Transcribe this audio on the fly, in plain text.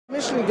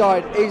Michelin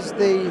Guide is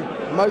the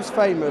most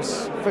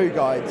famous food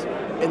guide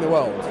in the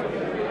world.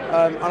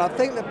 And I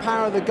think the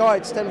power of the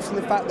guide stems from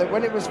the fact that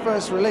when it was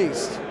first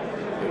released,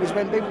 it was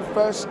when people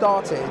first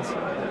started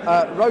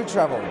road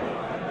travel.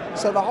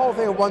 So the whole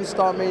thing of 1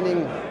 star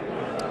meaning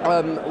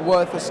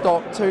worth a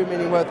stop, 2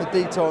 meaning worth a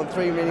detour, and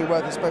 3 meaning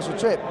worth a special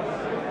trip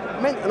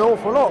meant an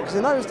awful lot, because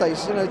in those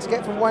days, you know, to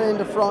get from one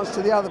end of France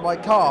to the other by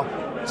car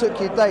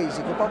took you days.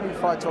 You could probably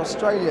fly to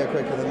Australia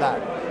quicker than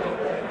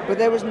that. But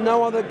there was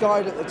no other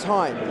guide at the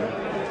time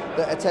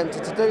that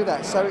attempted to do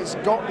that, so it's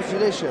got the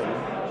tradition.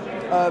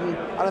 And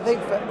I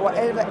think for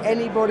whatever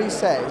anybody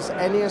says,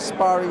 any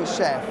aspiring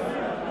chef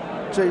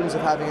dreams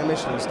of having a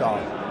Michelin star.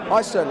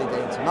 I certainly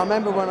did, and I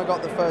remember when I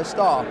got the first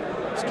star,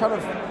 it's kind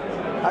of,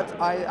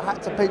 I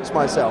had to pinch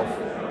myself.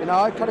 You know,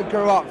 I kind of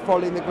grew up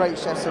following the great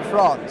chefs of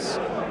France,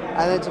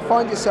 and then to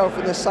find yourself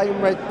in the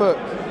same red book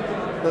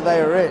that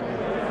they are in,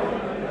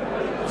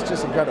 it's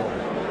just incredible.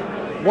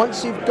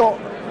 Once you've got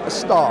a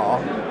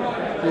star,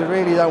 you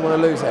really don't want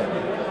to lose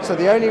it. So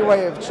the only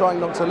way of trying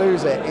not to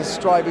lose it is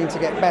striving to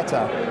get better.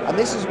 And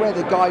this is where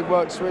the guide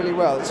works really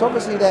well. It's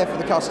obviously there for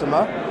the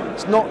customer,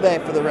 it's not there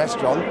for the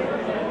restaurant,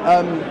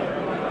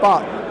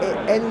 but it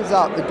ends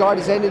up, the guide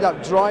has ended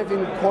up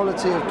driving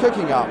quality of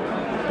cooking up,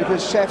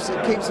 because chefs,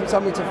 it keeps them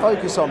something to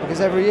focus on,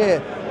 because every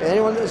year,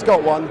 anyone that's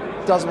got one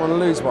doesn't want to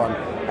lose one.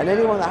 And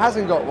anyone that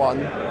hasn't got one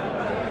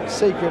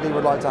secretly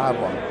would like to have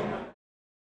one.